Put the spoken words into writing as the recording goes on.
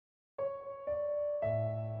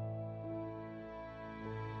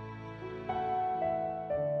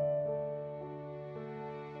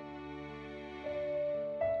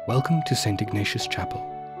Welcome to St. Ignatius Chapel.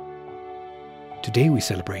 Today we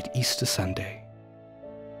celebrate Easter Sunday,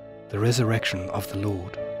 the resurrection of the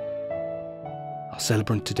Lord. Our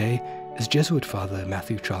celebrant today is Jesuit Fr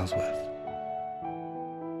Matthew Charlesworth.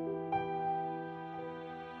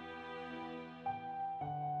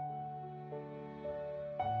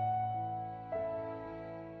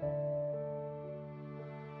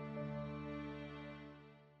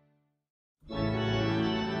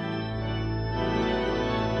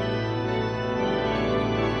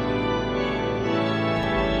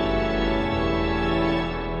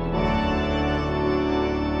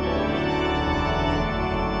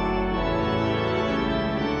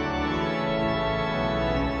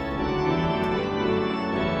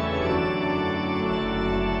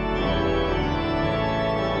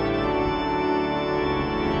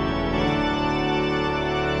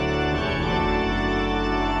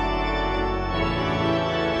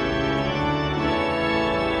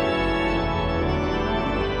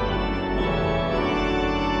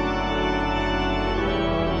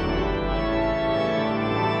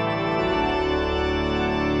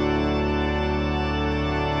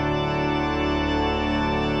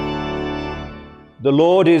 The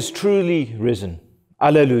Lord is truly risen.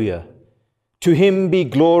 Alleluia. To him be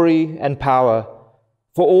glory and power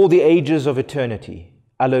for all the ages of eternity.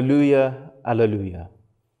 Alleluia, alleluia.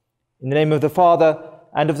 In the name of the Father,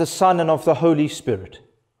 and of the Son, and of the Holy Spirit.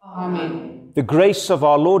 Amen. The grace of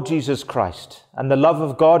our Lord Jesus Christ, and the love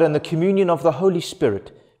of God, and the communion of the Holy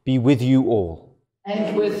Spirit be with you all.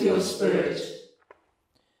 And with your spirit.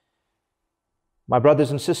 My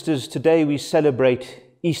brothers and sisters, today we celebrate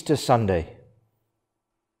Easter Sunday.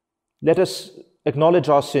 Let us acknowledge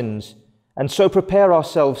our sins and so prepare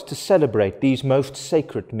ourselves to celebrate these most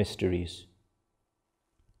sacred mysteries.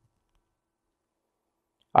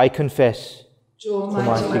 I confess to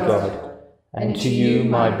Almighty God and to you,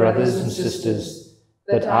 my brothers and sisters,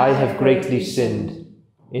 that I have greatly sinned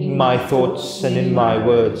in my thoughts and in my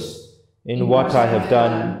words, in what I have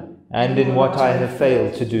done and in what I have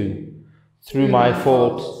failed to do, through my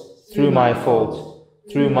fault, through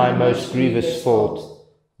my most grievous fault.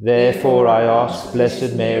 Therefore I ask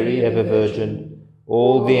Blessed Mary, ever Virgin,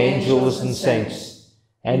 all the angels and saints,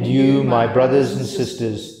 and you, my brothers and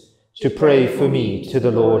sisters, to pray for me to the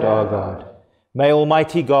Lord our God. May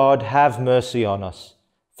Almighty God have mercy on us,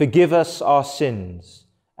 forgive us our sins,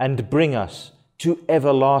 and bring us to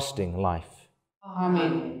everlasting life.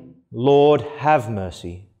 Amen. Lord, have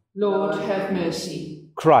mercy. Lord, have mercy.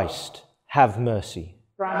 Christ, have mercy.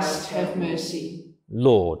 Christ, have mercy.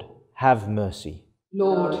 Lord, have mercy.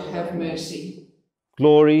 Lord, have mercy.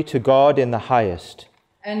 Glory to God in the highest,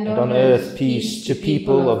 and on earth peace to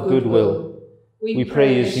people of good will. We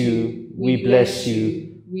praise you, we bless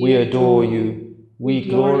you, we adore you, we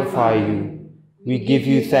glorify you, we give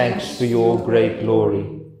you thanks for your great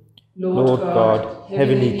glory. Lord God,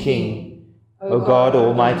 heavenly King, O God,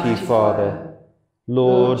 almighty Father,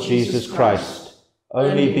 Lord Jesus Christ,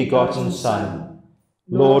 only begotten Son,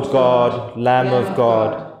 Lord God, Lamb of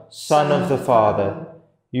God, Son of the Father,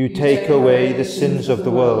 you take away the sins of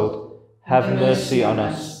the world, have mercy on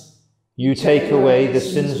us. You take away the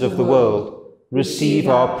sins of the world, receive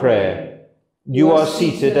our prayer. You are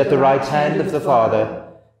seated at the right hand of the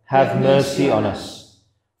Father, have mercy on us.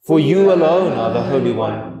 For you alone are the Holy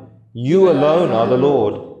One, you alone are the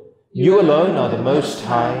Lord, you alone are the Most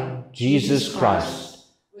High, Jesus Christ,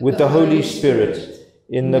 with the Holy Spirit,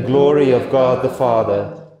 in the glory of God the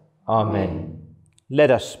Father. Amen. Let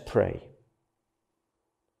us pray.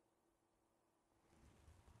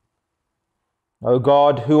 O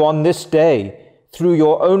God, who on this day, through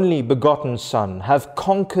your only begotten Son, have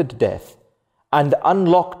conquered death and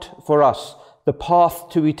unlocked for us the path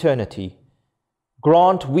to eternity,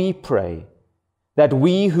 grant, we pray, that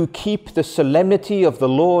we who keep the solemnity of the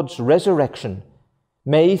Lord's resurrection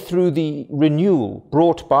may, through the renewal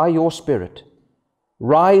brought by your Spirit,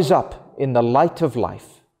 rise up in the light of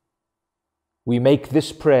life. We make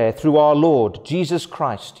this prayer through our Lord Jesus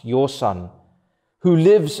Christ, your Son, who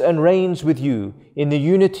lives and reigns with you in the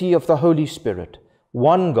unity of the Holy Spirit,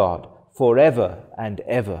 one God, forever and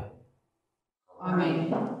ever.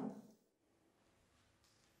 Amen.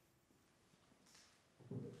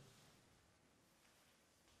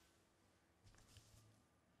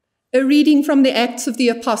 A reading from the Acts of the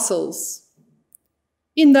Apostles.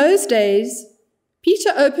 In those days,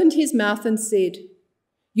 Peter opened his mouth and said,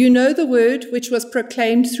 "You know the word which was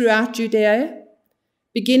proclaimed throughout Judea,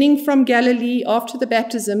 beginning from Galilee after the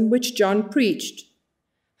baptism which John preached,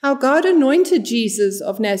 how God anointed Jesus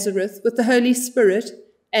of Nazareth with the Holy Spirit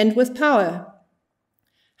and with power,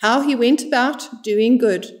 how he went about doing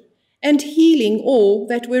good and healing all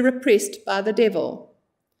that were oppressed by the devil.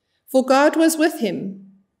 For God was with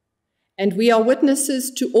him, and we are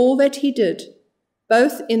witnesses to all that he did,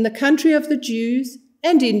 both in the country of the Jews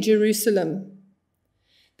and in Jerusalem.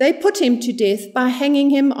 They put him to death by hanging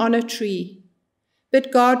him on a tree,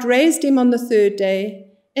 but God raised him on the third day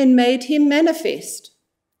and made him manifest,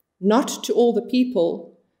 not to all the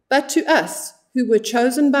people, but to us who were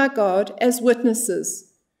chosen by God as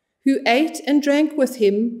witnesses, who ate and drank with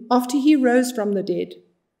him after he rose from the dead.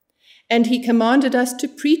 And he commanded us to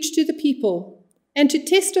preach to the people and to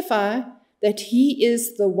testify that he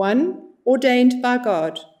is the one ordained by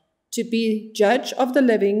God to be judge of the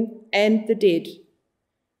living and the dead.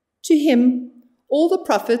 To him all the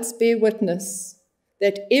prophets bear witness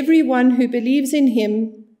that everyone who believes in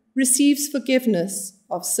him receives forgiveness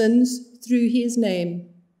of sins through his name.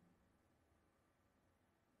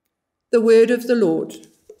 The word of the Lord.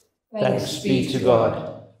 Thanks be to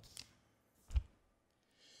God.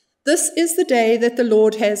 This is the day that the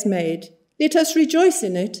Lord has made. Let us rejoice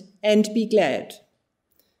in it and be glad.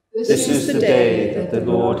 This is the day that the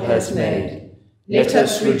Lord has made. Let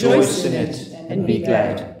us rejoice in it and be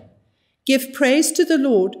glad. Give praise to the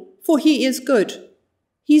Lord, for he is good.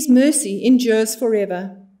 His mercy endures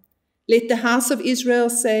forever. Let the house of Israel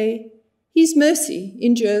say, his mercy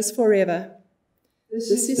endures forever. This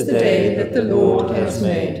is the day that the Lord has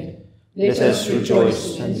made. Let us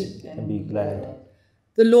rejoice and be glad.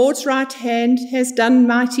 The Lord's right hand has done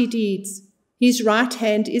mighty deeds. His right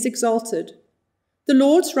hand is exalted. The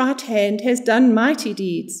Lord's right hand has done mighty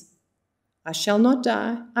deeds. I shall not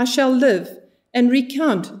die, I shall live and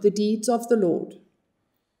recount the deeds of the Lord.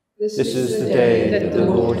 This is the day that the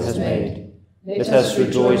Lord has made. Let us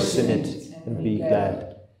rejoice in it and be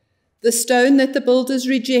glad. The stone that the builders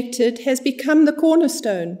rejected has become the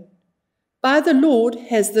cornerstone. By the Lord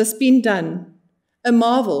has this been done, a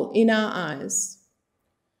marvel in our eyes.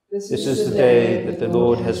 This is the day that the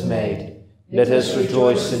Lord has made. Let us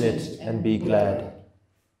rejoice in it and be glad.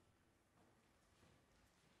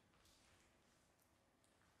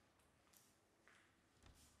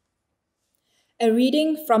 A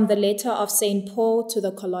reading from the letter of St. Paul to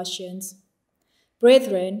the Colossians.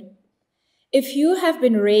 Brethren, if you have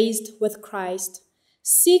been raised with Christ,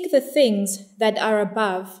 seek the things that are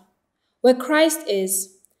above, where Christ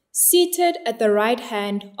is, seated at the right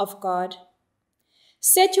hand of God.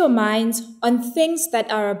 Set your minds on things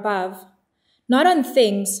that are above, not on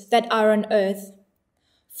things that are on earth.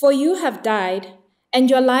 For you have died, and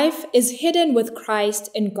your life is hidden with Christ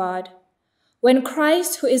in God. When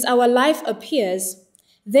Christ, who is our life, appears,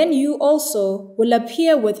 then you also will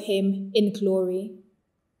appear with him in glory.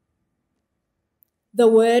 The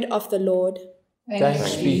word of the Lord.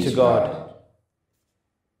 Thanks be to God.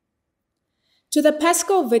 To the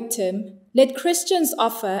Paschal victim, let Christians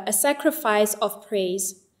offer a sacrifice of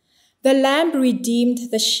praise. The Lamb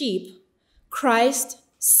redeemed the sheep. Christ,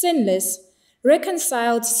 sinless,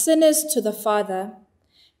 reconciled sinners to the Father.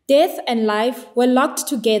 Death and life were locked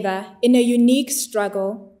together in a unique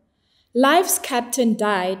struggle. Life's captain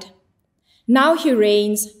died. Now he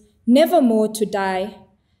reigns, never more to die.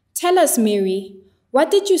 Tell us, Mary,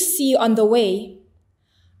 what did you see on the way?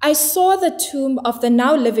 I saw the tomb of the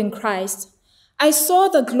now living Christ. I saw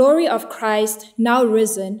the glory of Christ now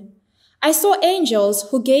risen. I saw angels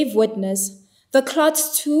who gave witness, the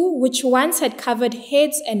cloths too which once had covered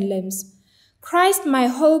heads and limbs. Christ, my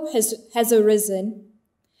hope, has arisen.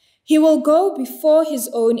 He will go before his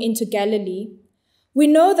own into Galilee. We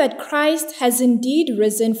know that Christ has indeed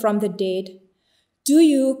risen from the dead. Do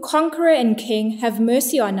you, conqueror and king, have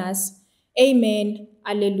mercy on us? Amen.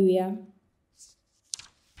 Alleluia.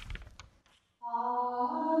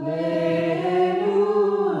 Alleluia.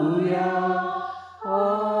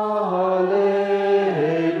 Alleluia.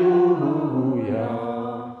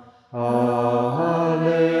 Alleluia.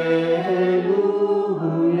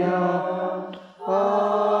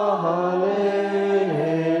 Alleluia.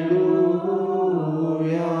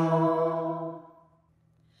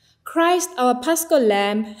 Christ, our Paschal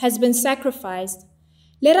Lamb, has been sacrificed.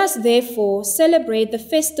 Let us therefore celebrate the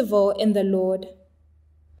festival in the Lord.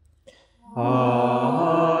 Alleluia.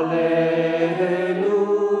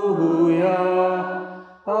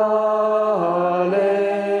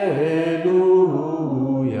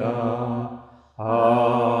 Alleluia.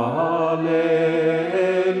 Alleluia.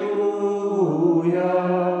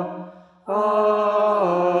 Alleluia.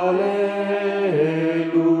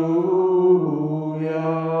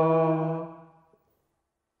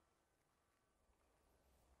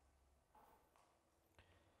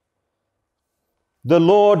 The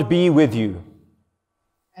Lord be with you.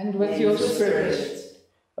 And with your spirit.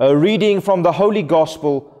 A reading from the Holy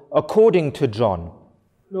Gospel according to John.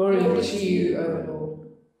 Glory to you, O Lord.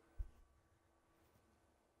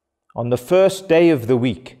 On the first day of the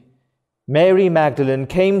week, Mary Magdalene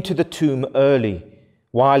came to the tomb early,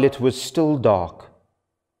 while it was still dark,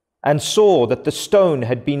 and saw that the stone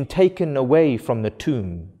had been taken away from the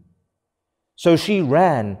tomb. So she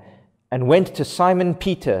ran and went to Simon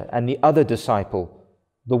Peter and the other disciple,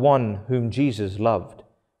 the one whom Jesus loved,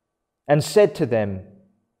 and said to them,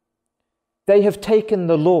 "They have taken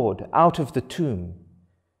the Lord out of the tomb,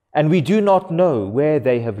 and we do not know where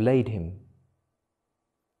they have laid him."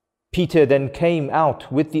 Peter then came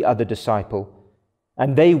out with the other disciple,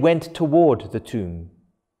 and they went toward the tomb.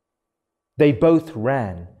 They both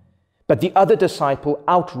ran, but the other disciple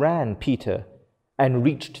outran Peter and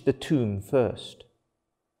reached the tomb first.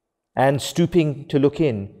 And stooping to look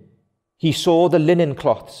in, he saw the linen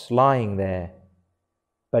cloths lying there,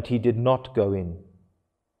 but he did not go in.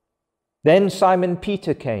 Then Simon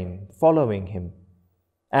Peter came, following him,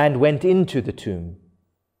 and went into the tomb.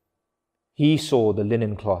 He saw the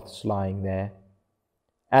linen cloths lying there,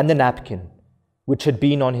 and the napkin which had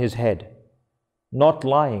been on his head, not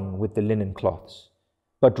lying with the linen cloths,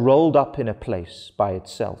 but rolled up in a place by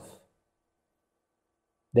itself.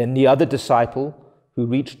 Then the other disciple, who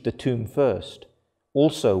reached the tomb first,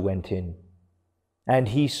 also went in, and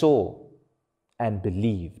he saw and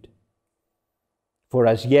believed. For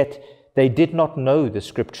as yet they did not know the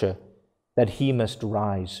scripture that he must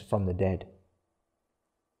rise from the dead.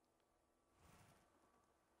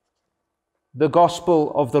 The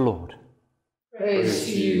Gospel of the Lord. Praise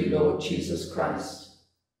to you, Lord Jesus Christ.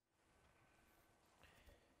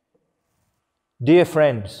 Dear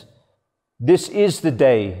friends, this is the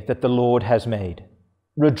day that the Lord has made.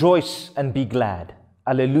 Rejoice and be glad.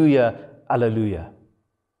 Alleluia, alleluia.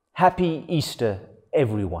 Happy Easter,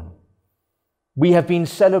 everyone. We have been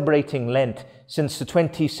celebrating Lent since the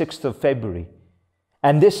 26th of February,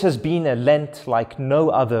 and this has been a Lent like no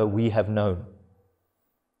other we have known.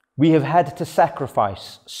 We have had to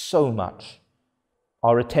sacrifice so much: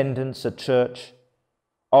 our attendance at church,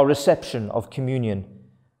 our reception of communion,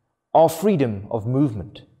 our freedom of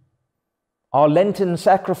movement. Our Lenten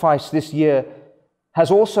sacrifice this year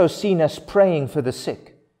has also seen us praying for the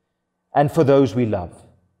sick and for those we love.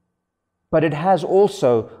 But it has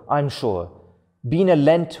also, I'm sure, been a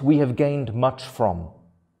Lent we have gained much from,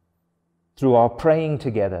 through our praying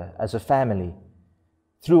together as a family,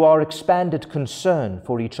 through our expanded concern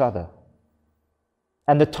for each other,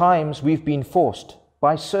 and the times we've been forced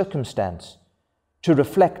by circumstance to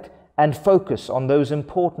reflect and focus on those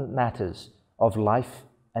important matters of life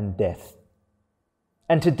and death.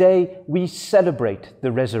 And today we celebrate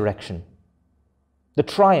the resurrection, the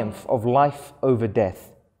triumph of life over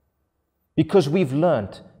death, because we've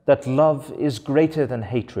learnt that love is greater than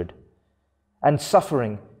hatred, and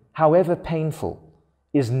suffering, however painful,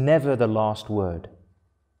 is never the last word.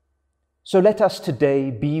 So let us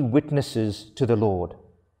today be witnesses to the Lord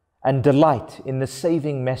and delight in the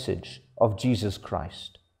saving message of Jesus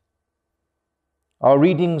Christ. Our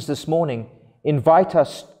readings this morning invite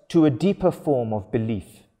us to a deeper form of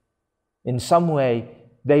belief. In some way,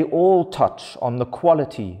 they all touch on the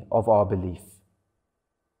quality of our belief.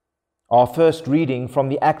 Our first reading from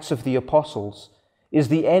the Acts of the Apostles is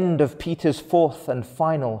the end of Peter's fourth and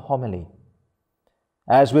final homily.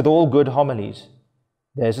 As with all good homilies,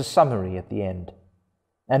 there's a summary at the end,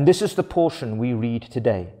 and this is the portion we read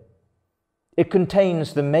today. It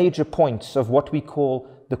contains the major points of what we call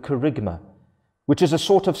the kerygma, which is a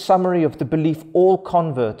sort of summary of the belief all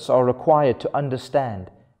converts are required to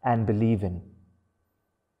understand and believe in.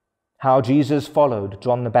 How Jesus followed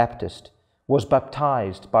John the Baptist, was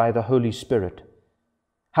baptized by the Holy Spirit,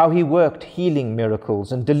 how he worked healing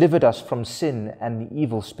miracles and delivered us from sin and the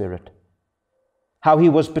evil spirit, how he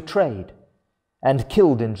was betrayed and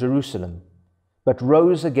killed in Jerusalem, but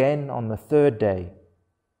rose again on the third day,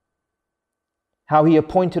 how he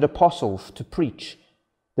appointed apostles to preach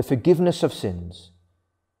the forgiveness of sins,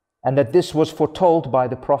 and that this was foretold by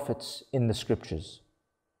the prophets in the Scriptures.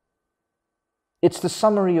 It's the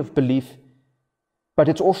summary of belief, but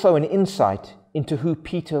it's also an insight into who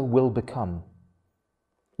Peter will become.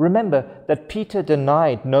 Remember that Peter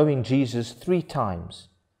denied knowing Jesus 3 times,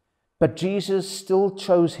 but Jesus still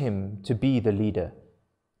chose him to be the leader,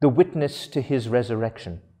 the witness to his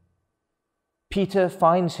resurrection. Peter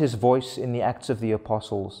finds his voice in the Acts of the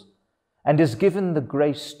Apostles and is given the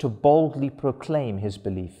grace to boldly proclaim his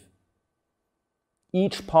belief.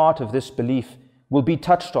 Each part of this belief will be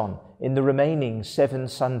touched on in the remaining 7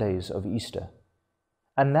 Sundays of Easter.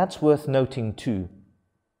 And that's worth noting too,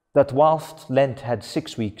 that whilst Lent had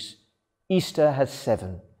 6 weeks, Easter has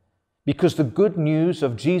 7, because the good news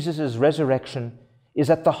of Jesus' resurrection is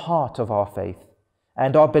at the heart of our faith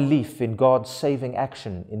and our belief in God's saving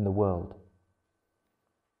action in the world.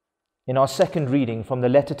 In our second reading from the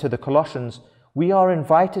letter to the Colossians, we are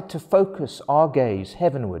invited to focus our gaze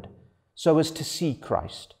heavenward so as to see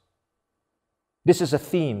Christ. This is a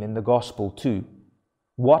theme in the gospel too.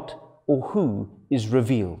 What or who is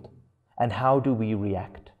revealed, and how do we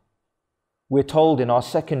react? We're told in our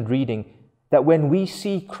second reading that when we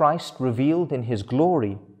see Christ revealed in his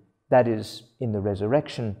glory, that is, in the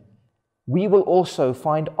resurrection, we will also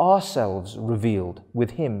find ourselves revealed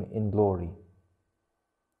with him in glory.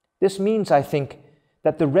 This means, I think,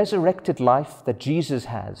 that the resurrected life that Jesus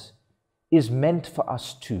has is meant for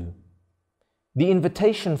us too. The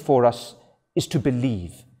invitation for us is to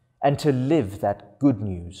believe and to live that good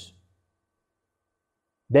news.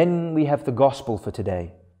 Then we have the gospel for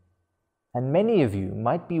today. And many of you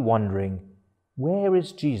might be wondering, where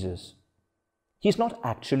is Jesus? He's not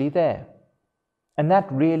actually there. And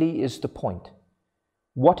that really is the point.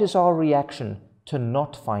 What is our reaction to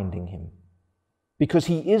not finding him? Because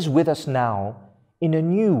he is with us now in a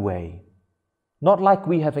new way, not like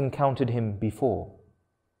we have encountered him before.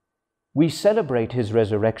 We celebrate his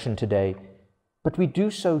resurrection today, but we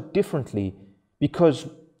do so differently because,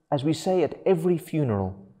 as we say at every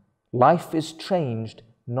funeral, life is changed,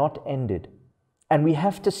 not ended. And we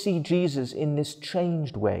have to see Jesus in this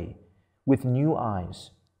changed way, with new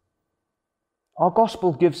eyes. Our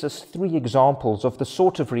gospel gives us 3 examples of the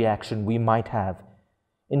sort of reaction we might have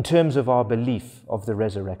in terms of our belief of the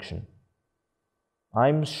resurrection.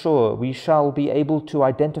 I'm sure we shall be able to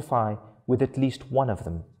identify with at least one of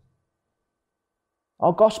them.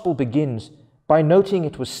 Our gospel begins by noting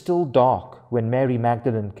it was still dark when Mary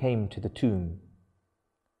Magdalene came to the tomb.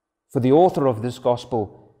 For the author of this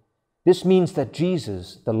gospel, this means that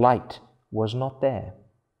Jesus, the light, was not there.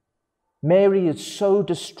 Mary is so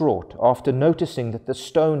distraught after noticing that the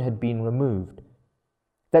stone had been removed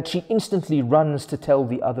that she instantly runs to tell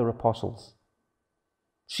the other apostles.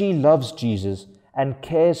 She loves Jesus and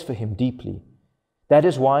cares for him deeply. That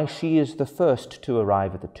is why she is the first to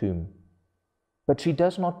arrive at the tomb. But she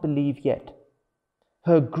does not believe yet.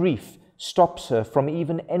 Her grief stops her from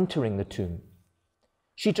even entering the tomb.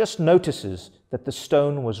 She just notices that the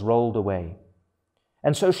stone was rolled away,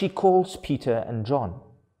 and so she calls Peter and John.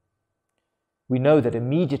 We know that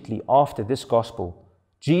immediately after this gospel,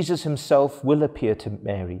 Jesus himself will appear to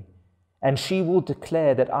Mary, and she will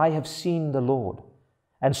declare that I have seen the Lord,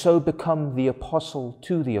 and so become the apostle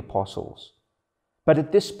to the apostles. But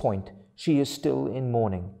at this point, she is still in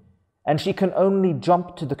mourning, and she can only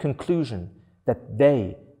jump to the conclusion that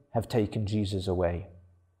they have taken Jesus away.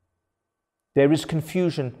 There is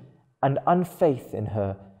confusion and unfaith in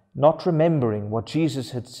her, not remembering what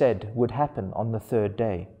Jesus had said would happen on the 3rd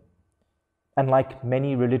day. And like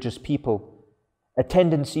many religious people, a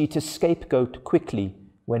tendency to scapegoat quickly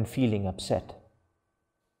when feeling upset.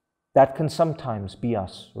 That can sometimes be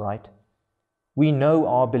us, right? We know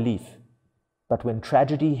our belief, but when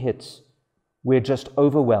tragedy hits, we're just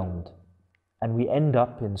overwhelmed, and we end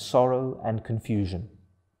up in sorrow and confusion.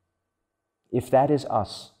 If that is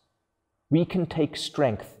us, we can take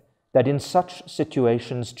strength that in such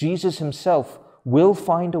situations, Jesus himself will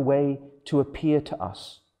find a way to appear to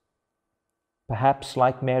us. Perhaps,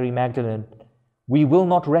 like Mary Magdalene, we will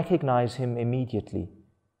not recognize him immediately,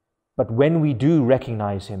 but when we do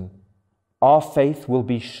recognize him, our faith will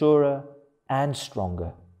be surer and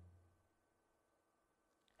stronger.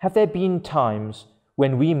 Have there been times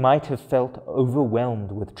when we might have felt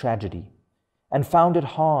overwhelmed with tragedy and found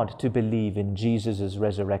it hard to believe in Jesus'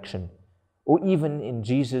 resurrection, or even in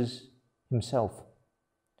Jesus himself?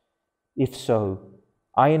 If so,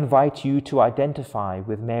 I invite you to identify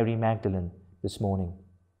with Mary Magdalene this morning.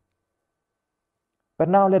 But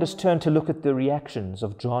now let us turn to look at the reactions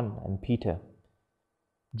of John and Peter.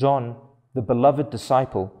 John, the beloved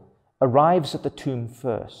disciple, arrives at the tomb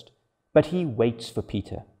first, but he waits for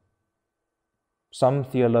Peter. Some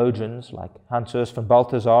theologians, like Hans Urs von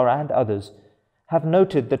Balthasar and others, have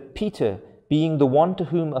noted that Peter, being the one to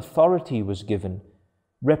whom authority was given,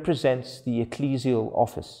 represents the ecclesial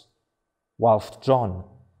office, whilst John,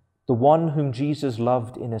 the one whom Jesus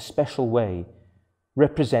loved in a special way,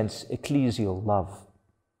 represents ecclesial love.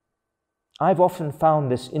 I've often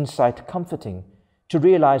found this insight comforting, to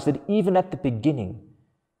realize that even at the beginning,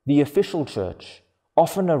 the official church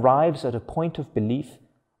often arrives at a point of belief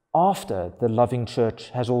after the loving church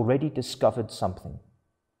has already discovered something.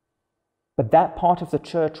 But that part of the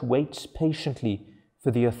church waits patiently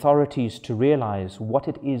for the authorities to realize what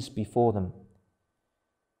it is before them.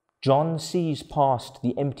 John sees past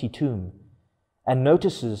the empty tomb and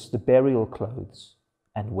notices the burial clothes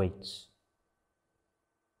and waits.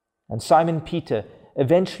 And Simon Peter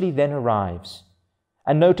eventually then arrives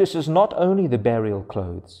and notices not only the burial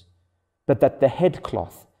clothes, but that the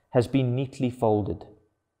headcloth has been neatly folded.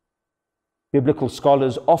 Biblical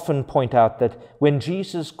scholars often point out that when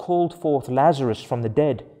Jesus called forth Lazarus from the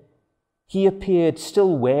dead, he appeared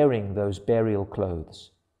still wearing those burial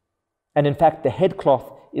clothes. And in fact, the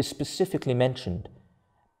headcloth is specifically mentioned.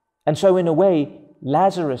 And so in a way,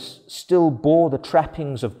 Lazarus still bore the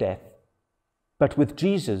trappings of death. But with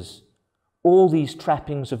Jesus, all these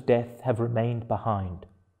trappings of death have remained behind.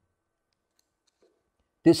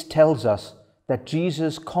 This tells us that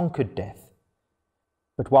Jesus conquered death.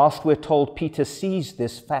 But whilst we're told Peter sees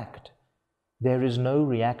this fact, there is no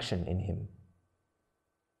reaction in him.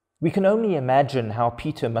 We can only imagine how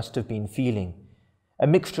Peter must have been feeling, a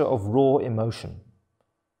mixture of raw emotion.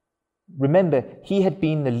 Remember, he had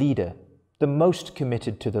been the leader, the most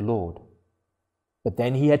committed to the Lord. But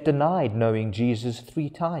then he had denied knowing Jesus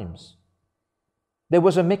 3 times. There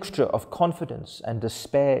was a mixture of confidence and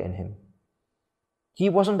despair in him. He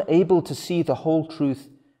wasn't able to see the whole truth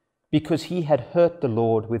because he had hurt the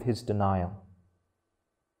Lord with his denial.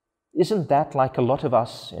 Isn't that like a lot of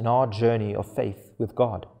us in our journey of faith with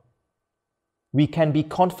God? We can be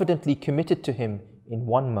confidently committed to Him in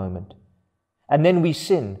one moment, and then we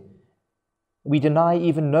sin. We deny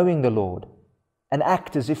even knowing the Lord and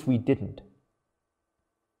act as if we didn't.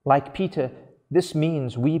 Like Peter, this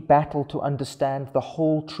means we battle to understand the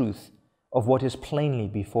whole truth of what is plainly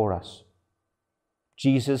before us.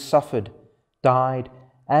 Jesus suffered, died,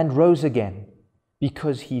 and rose again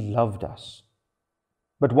because He loved us.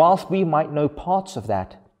 But whilst we might know parts of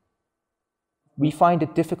that, we find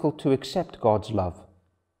it difficult to accept God's love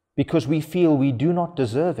because we feel we do not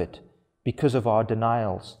deserve it because of our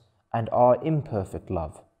denials and our imperfect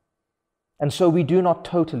love. And so we do not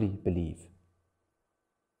totally believe.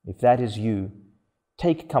 If that is you,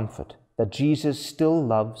 take comfort that Jesus still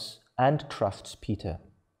loves and trusts Peter,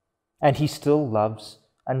 and He still loves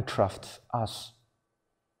and trusts us.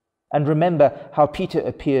 And remember how Peter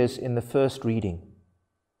appears in the first reading.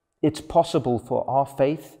 It's possible for our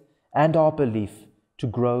faith and our belief to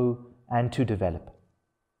grow and to develop.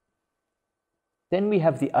 Then we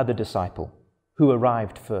have the other disciple who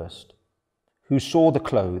arrived first, who saw the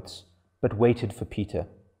clothes but waited for Peter.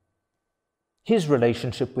 His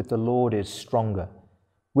relationship with the Lord is stronger,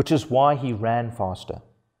 which is why he ran faster.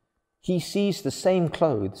 He sees the same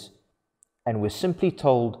clothes, and we're simply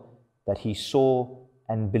told that he saw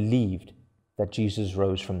and believed that Jesus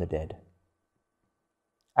rose from the dead.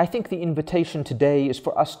 I think the invitation today is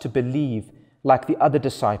for us to believe like the other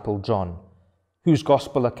disciple, John, whose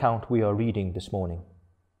gospel account we are reading this morning.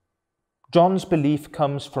 John's belief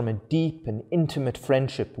comes from a deep and intimate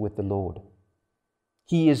friendship with the Lord.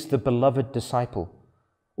 He is the beloved disciple,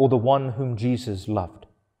 or the one whom Jesus loved.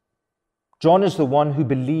 John is the one who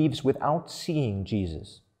believes without seeing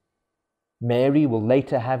Jesus. Mary will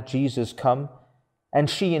later have Jesus come, and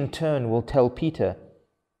she in turn will tell Peter,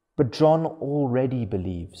 but John already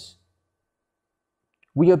believes.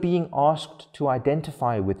 We are being asked to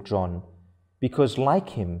identify with John because, like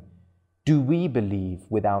him, do we believe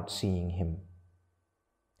without seeing him?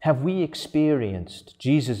 Have we experienced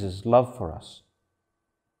Jesus' love for us?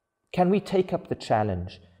 Can we take up the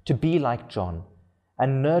challenge to be like John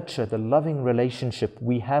and nurture the loving relationship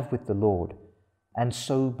we have with the Lord and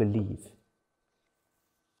so believe?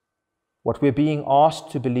 What we're being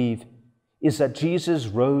asked to believe is that Jesus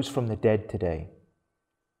rose from the dead today.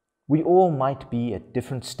 We all might be at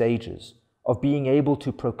different stages of being able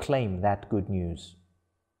to proclaim that good news.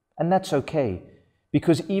 And that's okay,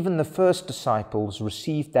 because even the first disciples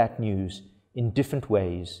received that news in different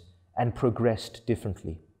ways and progressed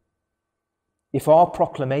differently. If our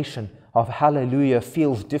proclamation of Hallelujah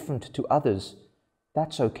feels different to others,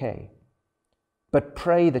 that's okay. But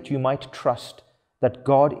pray that you might trust that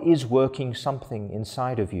God is working something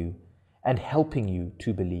inside of you and helping you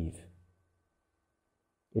to believe.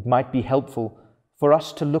 It might be helpful for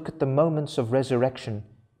us to look at the moments of resurrection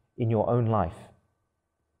in your own life.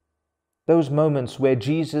 Those moments where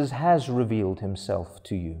Jesus has revealed Himself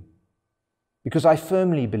to you. Because I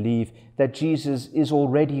firmly believe that Jesus is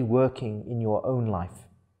already working in your own life,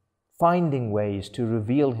 finding ways to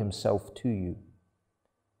reveal Himself to you.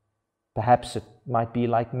 Perhaps it might be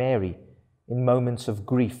like Mary in moments of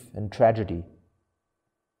grief and tragedy,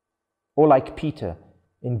 or like Peter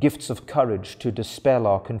in gifts of courage to dispel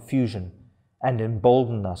our confusion and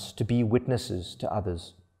embolden us to be witnesses to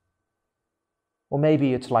others. Or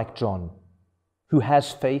maybe it's like John, who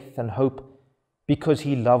has faith and hope because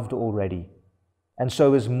he loved already, and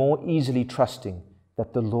so is more easily trusting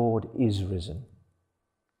that the Lord is risen.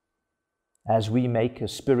 As we make a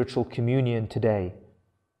spiritual communion today,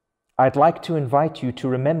 I'd like to invite you to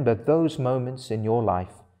remember those moments in your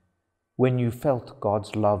life when you felt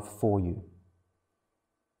God's love for you.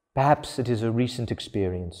 Perhaps it is a recent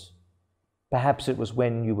experience. Perhaps it was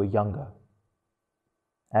when you were younger.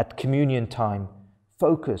 At communion time,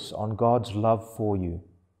 focus on God's love for you.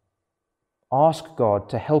 Ask God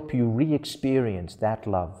to help you re-experience that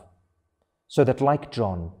love, so that, like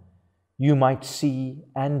John, you might see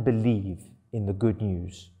and believe in the good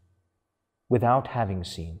news without having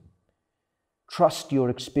seen. Trust your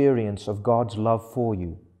experience of God's love for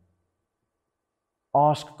you.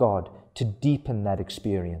 Ask God to deepen that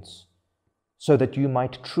experience so that you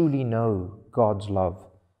might truly know God's love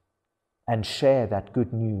and share that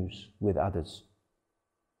good news with others.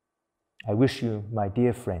 I wish you, my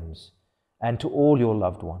dear friends, and to all your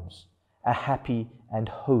loved ones, a happy and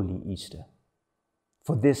holy Easter.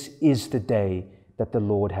 For this is the day that the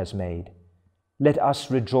Lord has made. Let us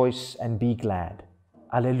rejoice and be glad.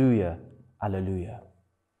 Alleluia, alleluia.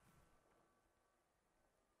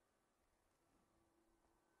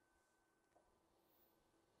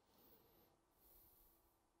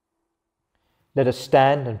 Let us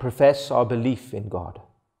stand and profess our belief in God.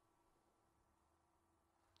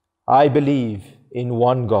 I believe in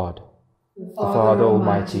one God, the Father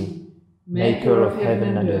Almighty, maker of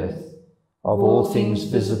heaven and earth, of all things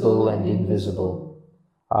visible and invisible.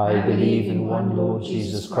 I believe in one Lord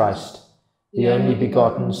Jesus Christ, the only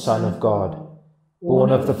begotten Son of God,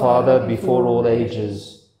 born of the Father before all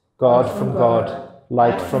ages, God from God,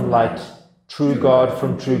 light from light, true God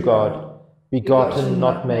from true God, begotten,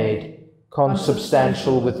 not made,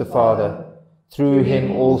 consubstantial with the Father. Through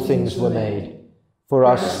him all things were made. For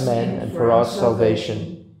us men and for our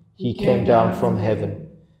salvation, he came down from heaven,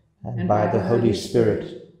 and by the Holy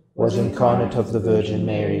Spirit was incarnate of the Virgin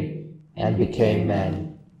Mary, and became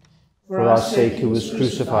man. For our sake he was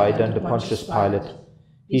crucified under Pontius Pilate.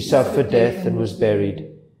 He suffered death and was buried,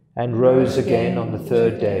 and rose again on the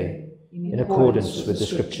third day, in accordance with the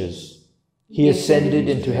Scriptures. He ascended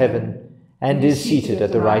into heaven, and is seated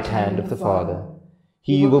at the right hand of the Father.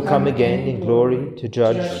 He will come again in glory to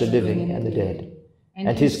judge the living and the dead,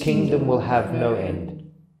 and his kingdom will have no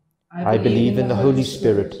end. I believe in the Holy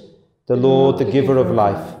Spirit, the Lord, the giver of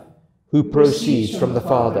life, who proceeds from the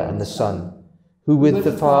Father and the Son, who with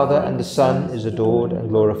the Father and the Son is adored and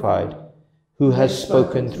glorified, who has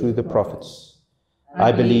spoken through the prophets.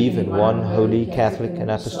 I believe in one holy, Catholic and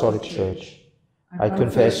Apostolic Church. I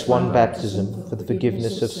confess one baptism for the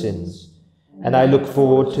forgiveness of sins, and I look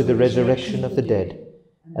forward to the resurrection of the dead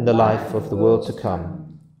and the life of the world to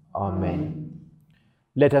come. Amen.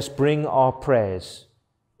 Let us bring our prayers,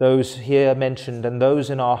 those here mentioned and those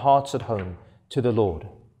in our hearts at home, to the Lord.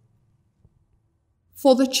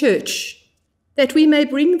 For the Church, that we may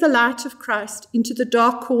bring the light of Christ into the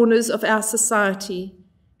dark corners of our society,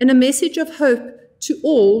 and a message of hope to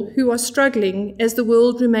all who are struggling as the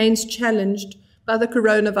world remains challenged by the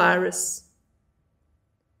coronavirus.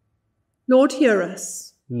 Lord, hear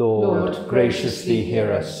us. Lord, graciously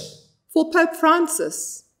hear us. For Pope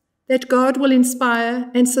Francis, that God will inspire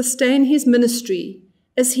and sustain his ministry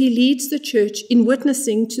as he leads the Church in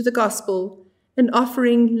witnessing to the gospel and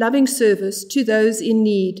offering loving service to those in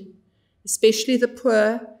need, especially the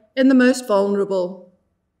poor and the most vulnerable.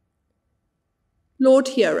 Lord,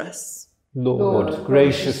 hear us. Lord,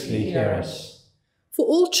 graciously hear us. For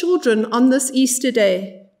all children on this Easter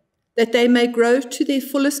day, that they may grow to their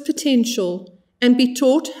fullest potential and be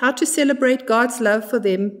taught how to celebrate God's love for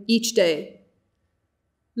them each day.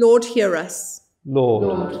 Lord, hear us.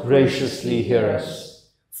 Lord, graciously hear us.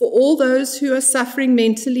 For all those who are suffering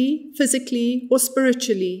mentally, physically, or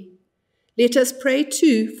spiritually, let us pray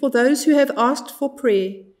too for those who have asked for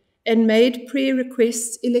prayer and made prayer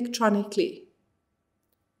requests electronically.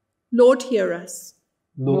 Lord, hear us.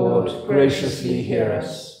 Lord, graciously hear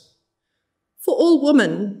us. For all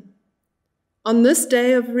women, on this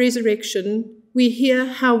day of resurrection, we hear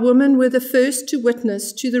how women were the first to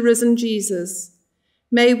witness to the risen Jesus.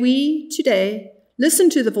 May we today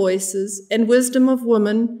listen to the voices and wisdom of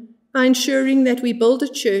women by ensuring that we build a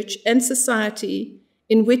church and society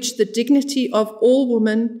in which the dignity of all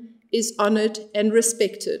women is honored and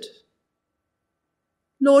respected.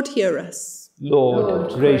 Lord, hear us.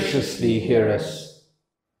 Lord, graciously hear us.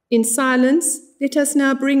 In silence, let us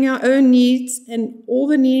now bring our own needs and all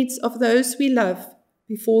the needs of those we love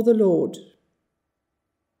before the Lord.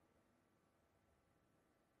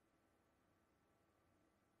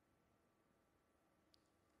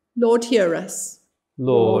 Lord, hear us.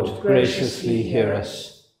 Lord, graciously hear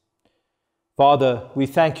us. Father, we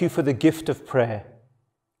thank you for the gift of prayer.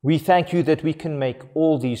 We thank you that we can make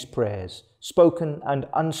all these prayers, spoken and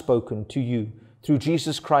unspoken, to you through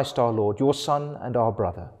Jesus Christ our Lord, your Son and our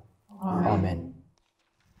brother. Amen. Amen.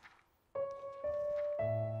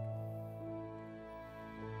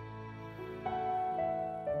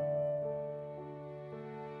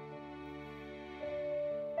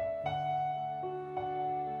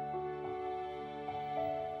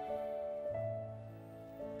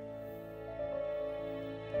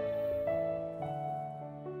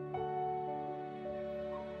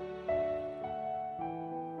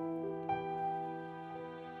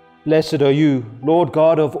 Blessed are you, Lord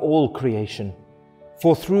God of all creation,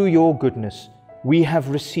 for through your goodness we have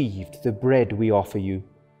received the bread we offer you.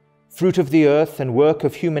 Fruit of the earth and work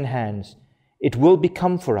of human hands, it will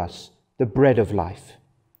become for us the bread of life.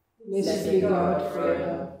 Blessed be God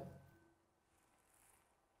forever.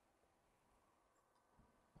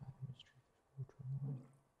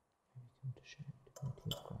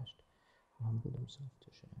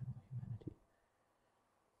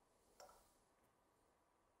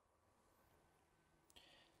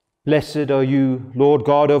 Blessed are you, Lord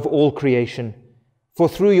God of all creation, for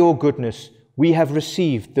through your goodness we have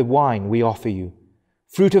received the wine we offer you.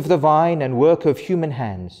 Fruit of the vine and work of human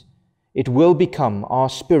hands, it will become our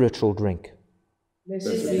spiritual drink.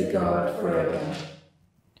 Blessed be God forever.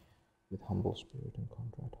 With humble spirit and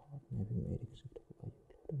contrite heart, may we be made acceptable by you,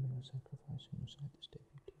 Lord, and may our sacrifice in your sight this day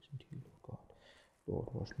be pleasing to you, Lord God. Lord,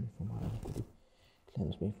 wash me from my iniquity,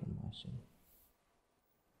 cleanse me from my sin.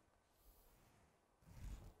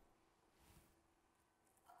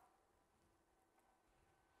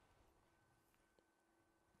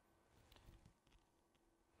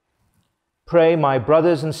 Pray, my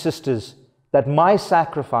brothers and sisters, that my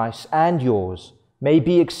sacrifice and yours may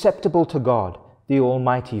be acceptable to God, the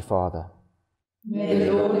Almighty Father. May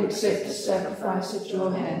the Lord accept the sacrifice at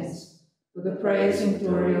your hands, for the praise and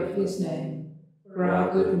glory of his name, for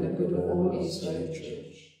our good and the good of all his holy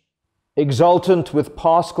church. Exultant with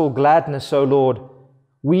paschal gladness, O Lord,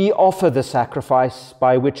 we offer the sacrifice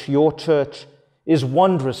by which your church is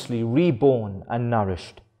wondrously reborn and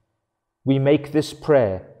nourished. We make this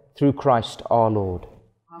prayer through Christ our Lord.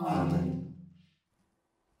 Amen.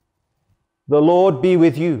 The Lord be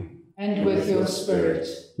with you. And with your spirit.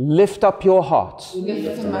 Lift up your hearts. We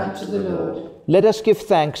lift them up to the Lord. Let us give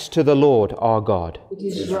thanks to the Lord our God. It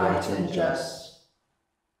is right and just.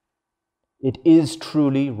 It is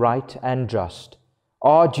truly right and just,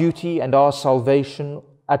 our duty and our salvation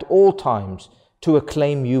at all times to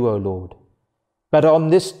acclaim you, O Lord, but on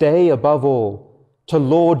this day above all, to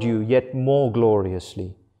laud you yet more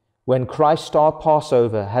gloriously, when Christ our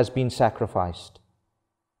Passover has been sacrificed.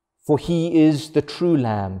 For he is the true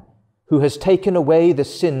Lamb who has taken away the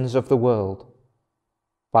sins of the world.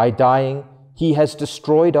 By dying, he has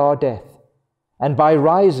destroyed our death, and by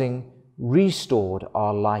rising, restored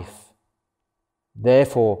our life.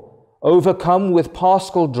 Therefore, overcome with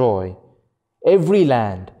paschal joy, every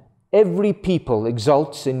land, every people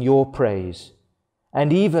exults in your praise,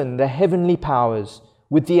 and even the heavenly powers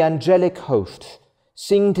with the angelic hosts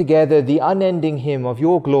sing together the unending hymn of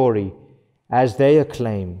your glory as they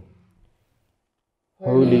acclaim,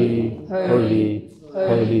 Holy, holy,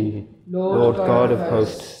 holy, Lord God of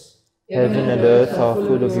hosts, heaven and earth are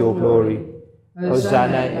full of your glory.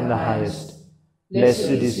 Hosanna in the highest. Blessed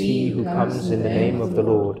is he who comes in the name of the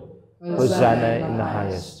Lord. Hosanna in the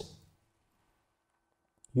highest.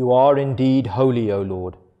 You are indeed holy, O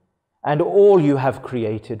Lord, and all you have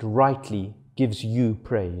created rightly gives you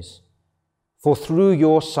praise. For through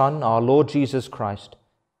your Son, our Lord Jesus Christ,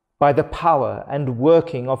 by the power and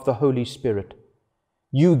working of the Holy Spirit,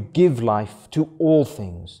 you give life to all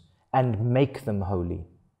things and make them holy.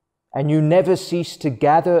 And you never cease to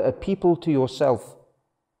gather a people to yourself,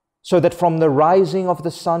 so that from the rising of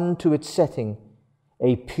the sun to its setting,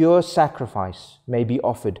 a pure sacrifice may be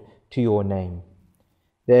offered to your name.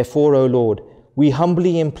 Therefore, O Lord, we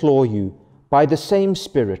humbly implore you, by the same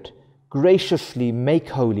Spirit, graciously make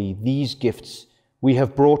holy these gifts we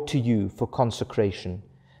have brought to you for consecration,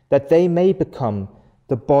 that they may become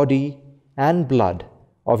the body and blood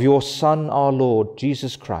of your Son, our Lord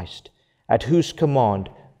Jesus Christ, at whose command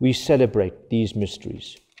we celebrate these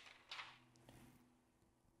mysteries.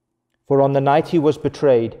 For on the night he was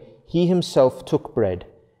betrayed, he himself took bread,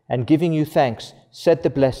 and giving you thanks, said the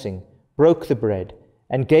blessing, broke the bread,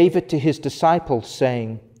 and gave it to his disciples,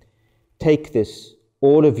 saying, Take this,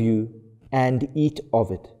 all of you, and eat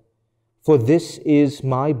of it, for this is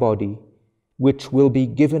my body, which will be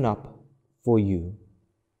given up for you.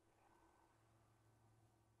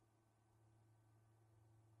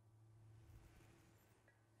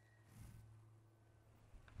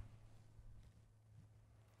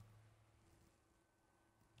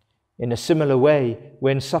 In a similar way,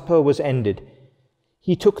 when supper was ended,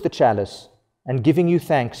 he took the chalice, and giving you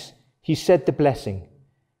thanks, he said the blessing,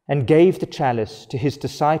 and gave the chalice to his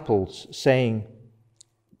disciples, saying,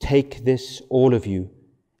 "Take this, all of you,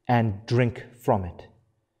 and drink from it.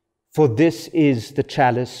 For this is the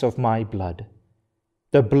chalice of my blood,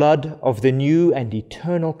 the blood of the new and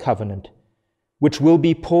eternal covenant, which will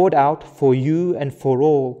be poured out for you and for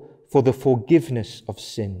all for the forgiveness of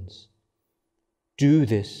sins. Do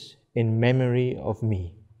this in memory of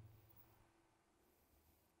me."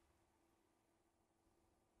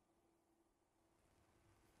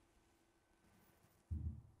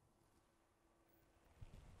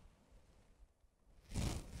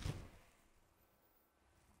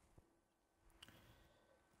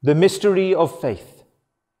 The mystery of faith.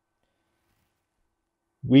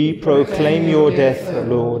 We proclaim your death, O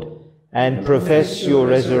Lord, and profess your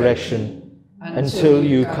resurrection until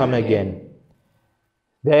you come again.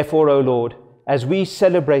 Therefore, O Lord, as we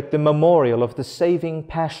celebrate the memorial of the saving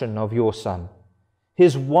passion of your Son,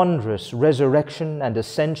 his wondrous resurrection and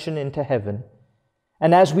ascension into heaven,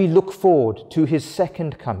 and as we look forward to his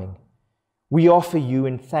second coming, we offer you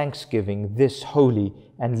in thanksgiving this holy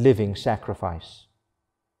and living sacrifice.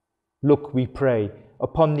 Look, we pray,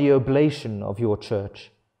 upon the oblation of your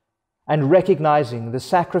church, and recognizing the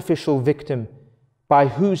sacrificial victim by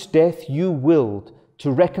whose death you willed to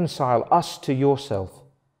reconcile us to yourself,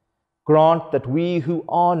 grant that we who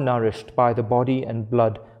are nourished by the body and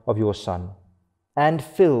blood of your Son, and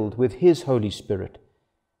filled with his Holy Spirit,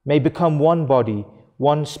 may become one body,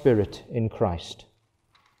 one spirit in Christ.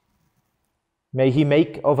 May he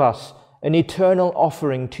make of us an eternal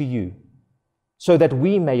offering to you, so that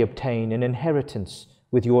we may obtain an inheritance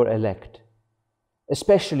with your elect,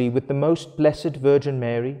 especially with the most blessed Virgin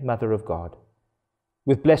Mary, Mother of God,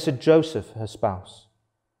 with blessed Joseph, her spouse,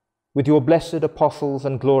 with your blessed apostles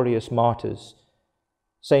and glorious martyrs,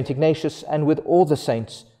 Saint Ignatius, and with all the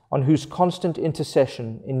saints on whose constant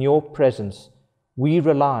intercession in your presence we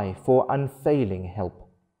rely for unfailing help.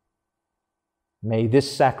 May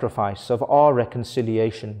this sacrifice of our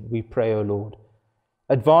reconciliation, we pray, O Lord,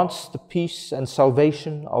 advance the peace and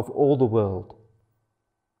salvation of all the world.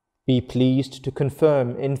 Be pleased to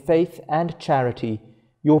confirm in faith and charity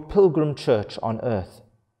your pilgrim church on earth,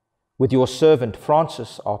 with your servant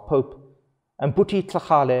Francis, our Pope, and Buti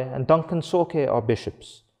Tlachale and Duncan Soke, our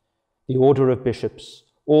bishops, the order of bishops,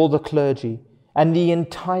 all the clergy, and the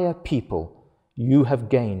entire people you have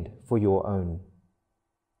gained for your own.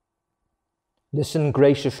 Listen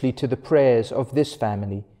graciously to the prayers of this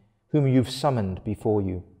family, whom you've summoned before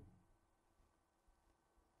you.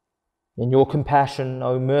 In your compassion,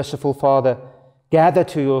 O merciful Father, gather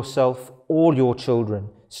to yourself all your children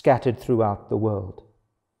scattered throughout the world.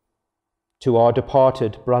 To our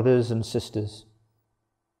departed brothers and sisters,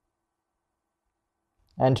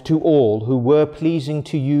 and to all who were pleasing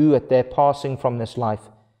to you at their passing from this life,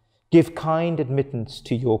 give kind admittance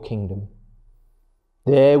to your kingdom.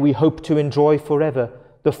 There we hope to enjoy forever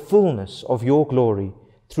the fullness of your glory,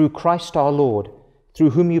 through Christ our Lord,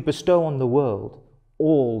 through whom you bestow on the world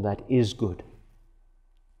all that is good.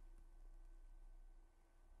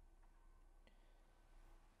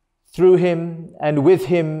 Through him, and with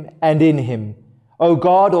him, and in him, O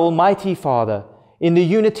God, Almighty Father, in the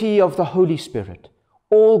unity of the Holy Spirit,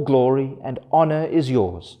 all glory and honor is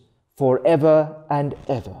yours, forever and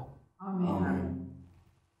ever. Amen.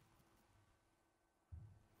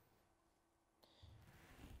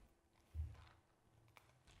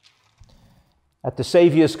 At the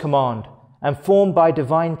Saviour's command, and formed by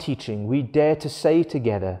divine teaching, we dare to say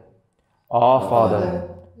together, Our Father,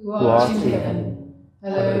 who art in heaven,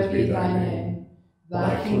 hallowed be thy name.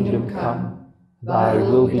 Thy kingdom come, thy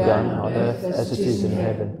will be done on earth as it is in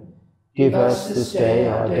heaven. Give us this day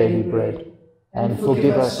our daily bread, and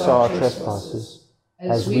forgive us our trespasses,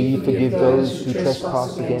 as we forgive those who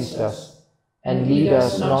trespass against us. And lead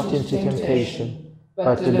us not into temptation,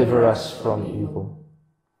 but deliver us from evil.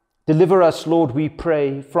 Deliver us, Lord, we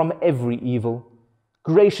pray, from every evil.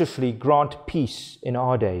 Graciously grant peace in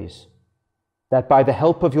our days, that by the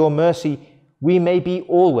help of your mercy we may be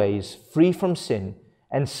always free from sin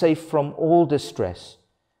and safe from all distress,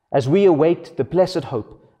 as we await the blessed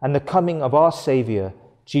hope and the coming of our Saviour,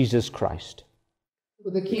 Jesus Christ.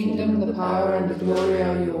 For the kingdom, the power, and the glory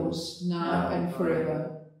are yours, now and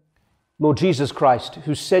forever. Lord Jesus Christ,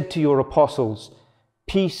 who said to your apostles,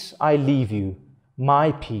 Peace I leave you,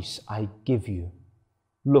 my peace I give you.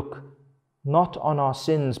 Look not on our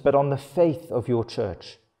sins, but on the faith of your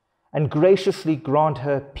church, and graciously grant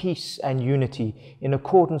her peace and unity in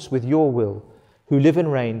accordance with your will, who live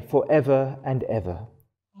and reign forever and ever.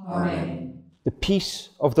 Amen. The peace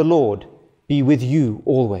of the Lord be with you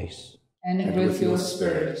always. And with your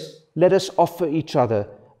spirit. Let us offer each other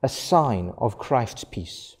a sign of Christ's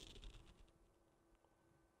peace.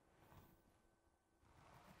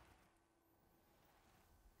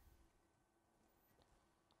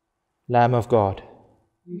 Lamb of God,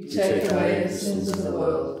 you take away the sins of the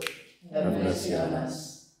world. Have mercy on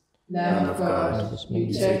us. Lamb of God,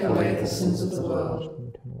 you take away the sins of the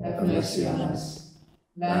world. Have mercy on us.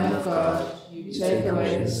 Lamb of God, you take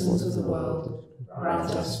away the sins of the world.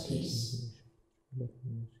 Grant us peace.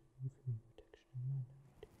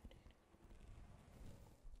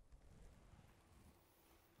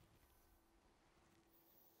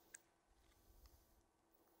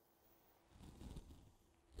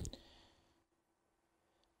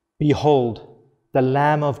 Behold the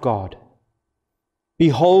Lamb of God.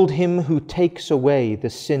 Behold him who takes away the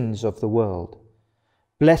sins of the world.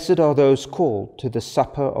 Blessed are those called to the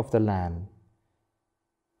supper of the Lamb.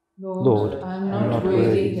 Lord, I am not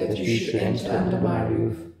worthy that you should enter under my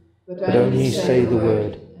roof, but only say the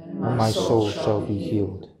word, and my soul shall be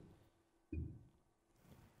healed.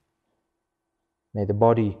 May the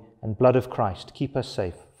body and blood of Christ keep us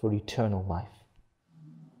safe for eternal life.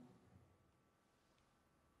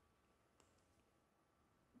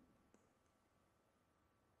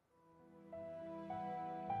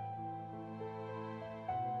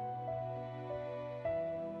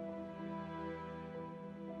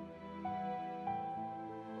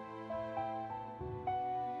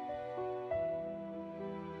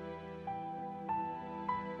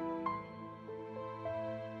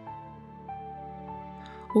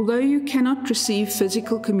 Although you cannot receive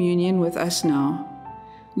physical communion with us now,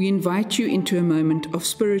 we invite you into a moment of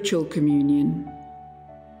spiritual communion.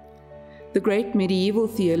 The great medieval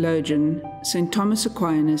theologian, St. Thomas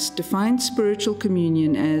Aquinas, defined spiritual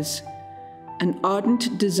communion as an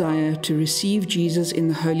ardent desire to receive Jesus in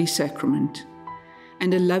the Holy Sacrament,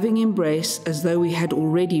 and a loving embrace as though we had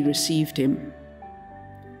already received him.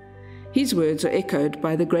 His words are echoed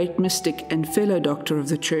by the great mystic and fellow doctor of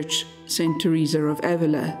the Church, St. Teresa of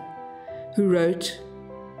Avila, who wrote,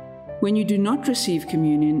 "When you do not receive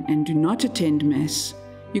communion and do not attend Mass,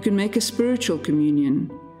 you can make a spiritual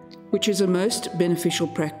communion, which is a most beneficial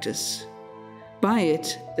practice. By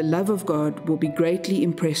it, the love of God will be greatly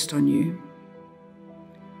impressed on you."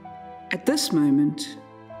 At this moment,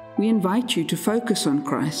 we invite you to focus on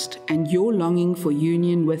Christ and your longing for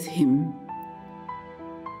union with him.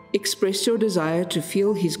 Express your desire to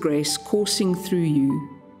feel his grace coursing through you,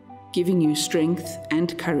 giving you strength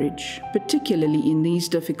and courage, particularly in these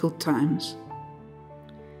difficult times.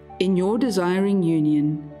 In your desiring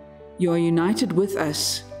union, you are united with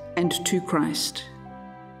us and to Christ.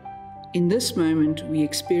 In this moment, we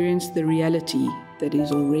experience the reality that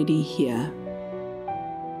is already here.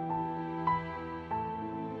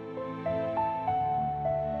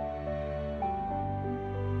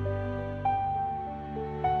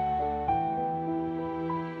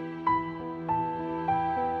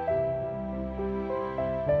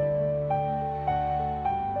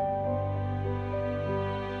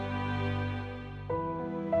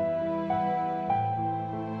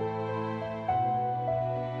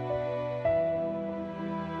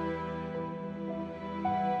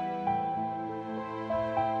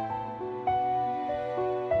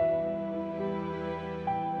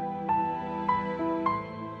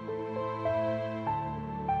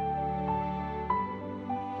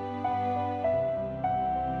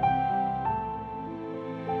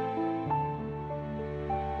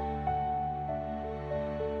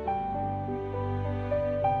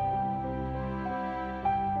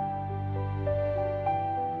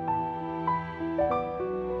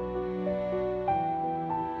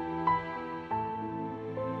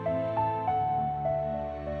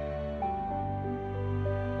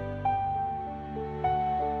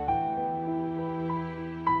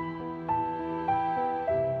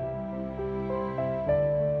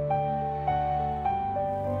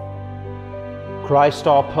 Christ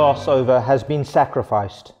our Passover has been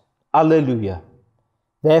sacrificed. Alleluia.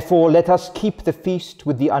 Therefore let us keep the feast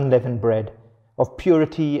with the unleavened bread of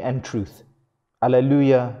purity and truth.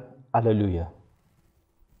 Alleluia, alleluia.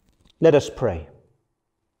 Let us pray.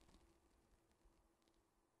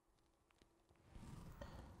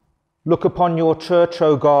 Look upon your church,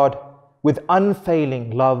 O God, with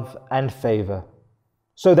unfailing love and favour,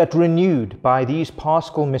 so that renewed by these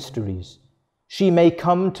paschal mysteries, she may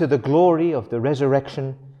come to the glory of the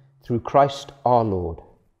resurrection through Christ our Lord.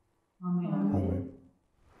 Amen. Amen.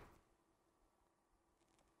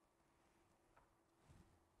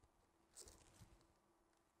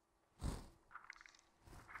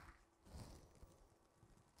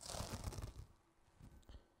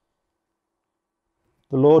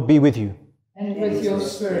 The Lord be with you. And with your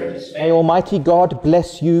spirit. May Almighty God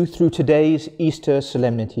bless you through today's Easter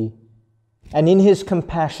solemnity, and in his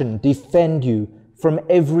compassion defend you from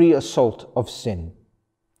every assault of sin.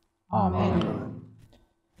 Amen.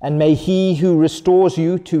 And may he who restores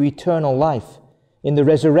you to eternal life in the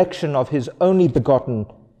resurrection of his only begotten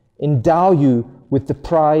endow you with the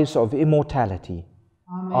prize of immortality.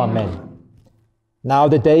 Amen. Now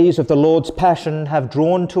the days of the Lord's passion have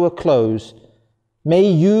drawn to a close. May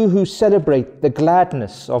you who celebrate the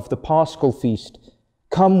gladness of the Paschal feast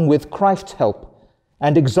come with Christ's help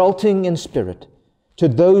and exulting in spirit to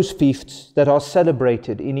those feasts that are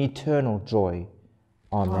celebrated in eternal joy.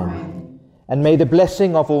 Amen. And may the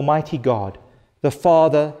blessing of Almighty God, the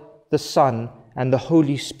Father, the Son, and the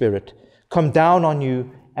Holy Spirit come down on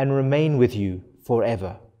you and remain with you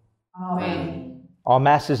forever. Amen. Our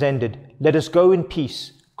Mass is ended. Let us go in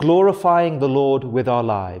peace, glorifying the Lord with our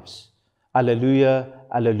lives. Alleluia,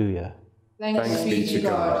 alleluia. Thanks be to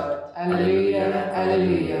God. Alleluia,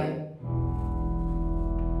 alleluia.